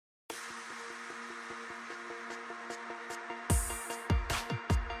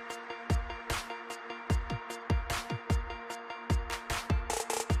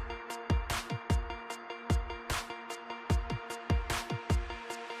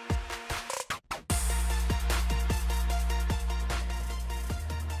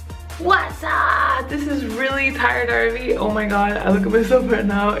What's up? This is really tired RV. Oh my god, I look at myself right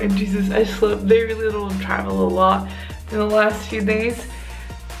now and Jesus, I slept very little and traveled a lot in the last few days.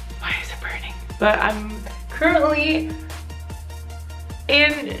 Why is it burning? But I'm currently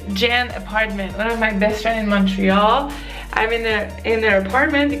in Jen apartment, one of my best friends in Montreal. I'm in their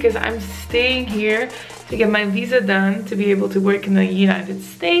apartment because I'm staying here to get my visa done to be able to work in the United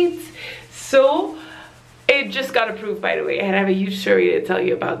States. So it just got approved, by the way. I have a huge story to tell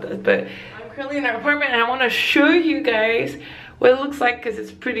you about that. But I'm currently in our apartment and I want to show you guys what it looks like because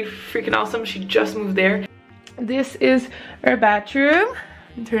it's pretty freaking awesome. She just moved there. This is her bathroom.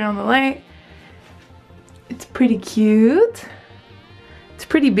 Turn on the light. It's pretty cute. It's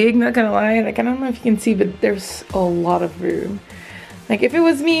pretty big, not gonna lie. Like, I don't know if you can see, but there's a lot of room. Like, if it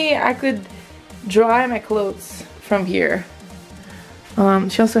was me, I could dry my clothes from here.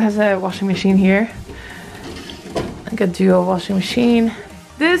 She also has a washing machine here. Like a dual washing machine.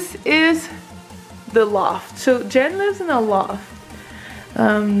 This is the loft. So Jen lives in a loft.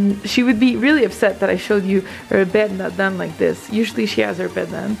 She would be really upset that I showed you her bed not done like this. Usually she has her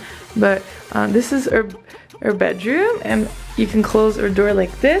bed done. But this is her bedroom, and you can close her door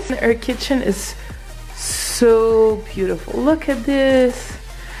like this. Her kitchen is so beautiful. Look at this.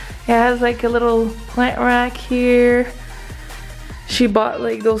 It has like a little plant rack here. She bought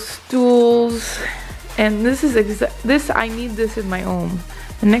like those stools. And this is I need this in my home.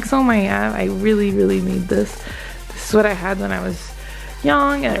 The next home I have, I really need this. This is what I had when I was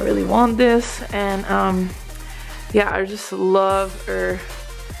young, and I really want this. And yeah, I just love her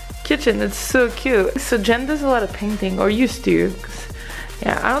kitchen. It's so cute. So Jen does a lot of painting, or used to.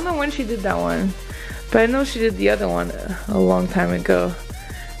 Yeah, I don't know when she did that one, but I know she did the other one a long time ago.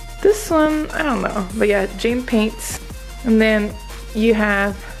 This one, I don't know. But yeah, Jane paints. And then you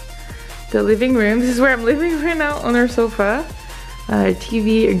have the living room. This is where I'm living right now, on her sofa.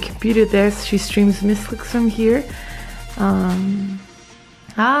 TV and computer there. So she streams Miss Looks from here.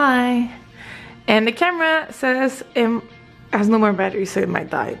 Hi. And the camera says it has no more battery, so it might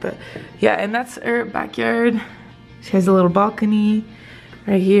die. But yeah, and that's her backyard. She has a little balcony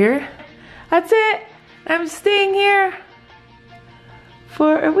right here. That's it. I'm staying here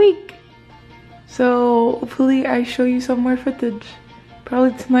for a week. So hopefully I show you some more footage.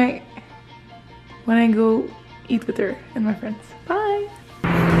 Probably tonight, when I go eat with her and my friends. Bye!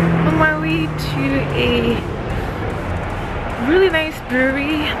 On my way to a really nice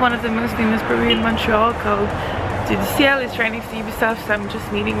brewery, one of the most famous breweries in Montreal, called Dieu du Ciel. It's right next to Ubisoft, so I'm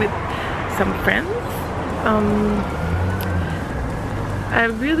just meeting with some friends. I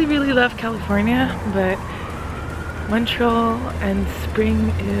really love California, but Montreal and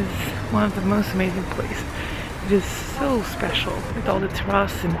spring is one of the most amazing places. It is so special with all the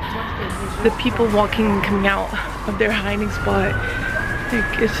terrace and the people walking and coming out of their hiding spot.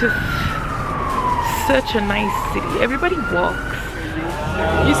 Like, it's just such a nice city. Everybody walks.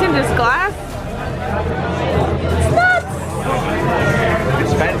 You seen this glass? It's nuts!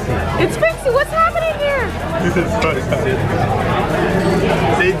 It's fancy. It's fancy. What's happening here?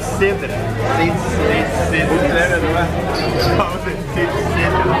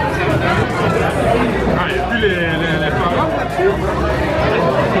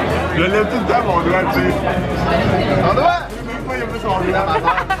 Je lève tout le temps mon doigt, tu sais. Mon doigt? Même pas, il y a plus son doigt.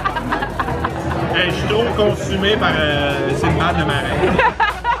 Hey, je suis trop consumé par Simone de Marais.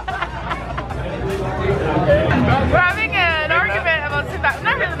 We're having an argument about Sinbad.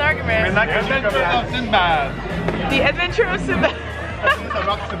 Not really an argument. Adventure of Sinbad. The Adventure of Sinbad.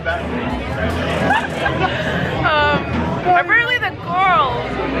 Apparently the girl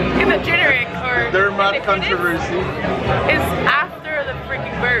in the generic, or Dermot controversy, is after the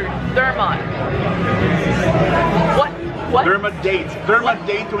freaking bird. Dermot. What? Dermot Gate. Dermot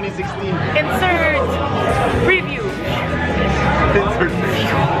Gate 2016. Insert review. Insert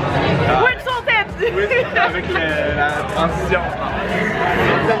review. We're insulted. Avec la transition.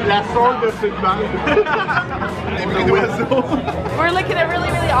 La soul de Sinbad. We're looking at really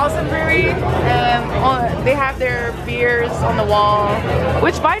awesome brewery. They have their beers on the wall.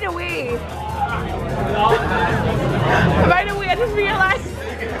 Which, by the way, I just realized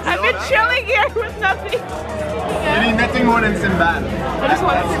I've been chilling here with nothing. You need nothing more than Sinbad. I just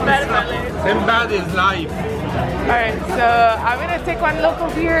want Sinbad in my life. Sinbad is life. Alright, so I'm gonna take one local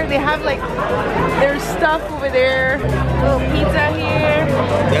beer. They have like their stuff over there. A little pizza here.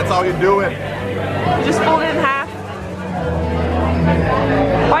 That's how you do it. Just fold it in half.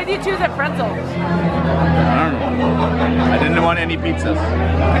 Why did you choose a pretzel? I don't know. I didn't want any pizzas.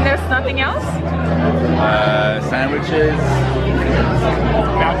 And there's nothing else? Sandwiches.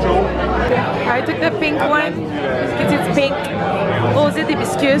 Nacho. I took the pink one because it's pink. Rosé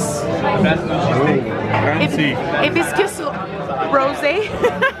hibiscus. Fancy. Hibiscus rosé.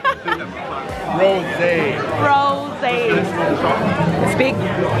 Rosé. Rosé. Speak.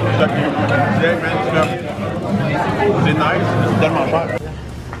 C'est nice, c'est tellement cher.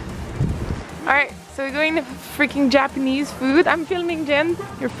 Alright, so we're going to freaking Japanese food. I'm filming, Jen.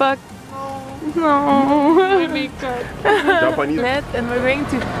 You're fucked. No. Japanese. And we're going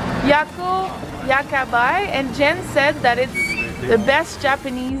to Yokato Yokabai, and Jen said that it's the best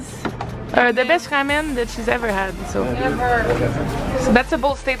Japanese, or the best ramen that she's ever had. So, so that's a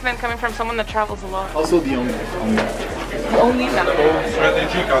bold statement coming from someone that travels a lot. Also the only. Only now.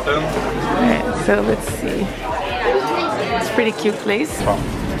 Strategy cotton. Alright, so let's see. It's a pretty cute place.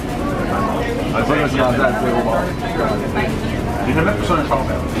 J'ai jamais poussé un char.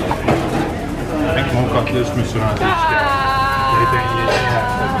 Avec mon coquelin, je me suis rendu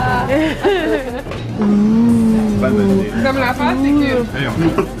Comme l'affaire, c'est que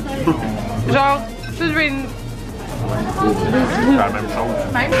genre, ça je vais une... C'est la même chose.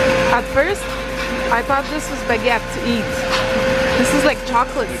 At first, I thought this was baguette to eat. This is like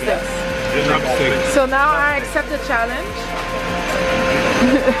chocolate sticks. So now I accept the challenge.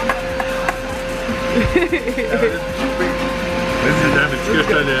 Vas-y, veux-tu que je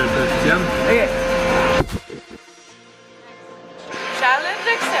te le tienne? Okay. Challenge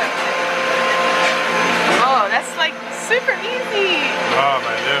accepted. Oh, that's like super easy. Ah,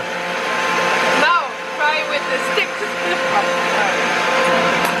 ben là. Now, try with the sticks.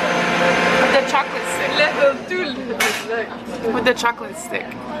 With the chocolate stick. With the chocolate stick.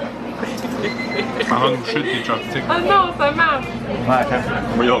 Pendant de boucher tes chopsticks. Oh non, ça marche. Ouais, attends.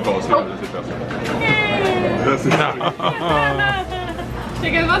 Moi, ils ont cassé, là, c'est personne. Là, c'est ça. J'ai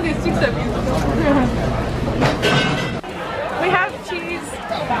également déçu que ça puisse. We have cheese.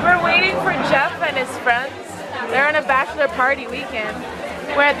 We're waiting for Jeff and his friends. They're on a bachelor party weekend.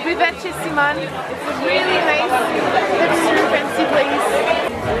 We're at Buvette, chez Simone. It's a really nice, hipster, fancy place.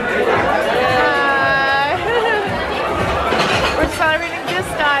 We're celebrating this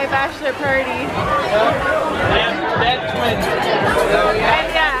guy bachelor party.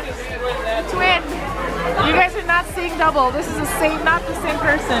 And yeah, twin. You guys are not seeing double. This is the same, not the same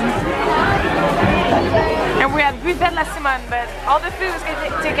person. And we're at Buvette la Simone, but all the food is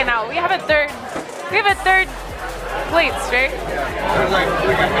getting taken out. We have a third plates, right? There's like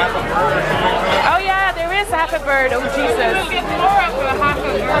half a bird. Oh yeah, there is half a bird. Oh Jesus. We'll get more of a half a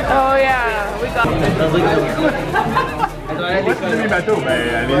bird. Oh yeah, we got Moi, c'est mes bateaux,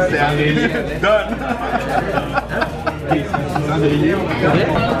 ben, allez, done.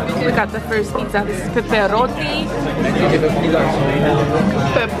 We got the first pizza. This is pepperoni.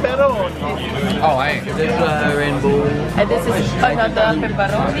 Pepperoni. Oh ouais, this is rainbow. And this is another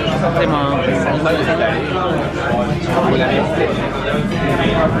pepperoni. C'est mon...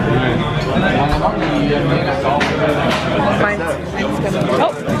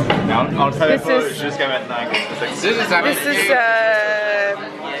 Oh, On le savait This pas is- jusqu'à maintenant. this is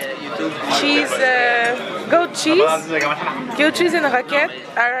cheese, goat cheese. Goat cheese in roquette,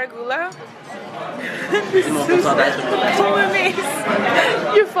 arugula. This is bolognese.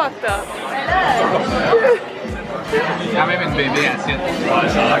 You fucked up. Il y a même une bébé assiette.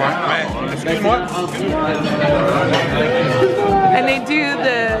 Excuse-moi. And they do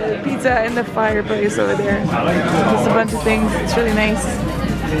the pizza in the fireplace over there. Just a bunch of things. It's really nice.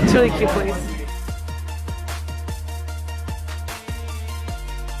 It's a really cute place.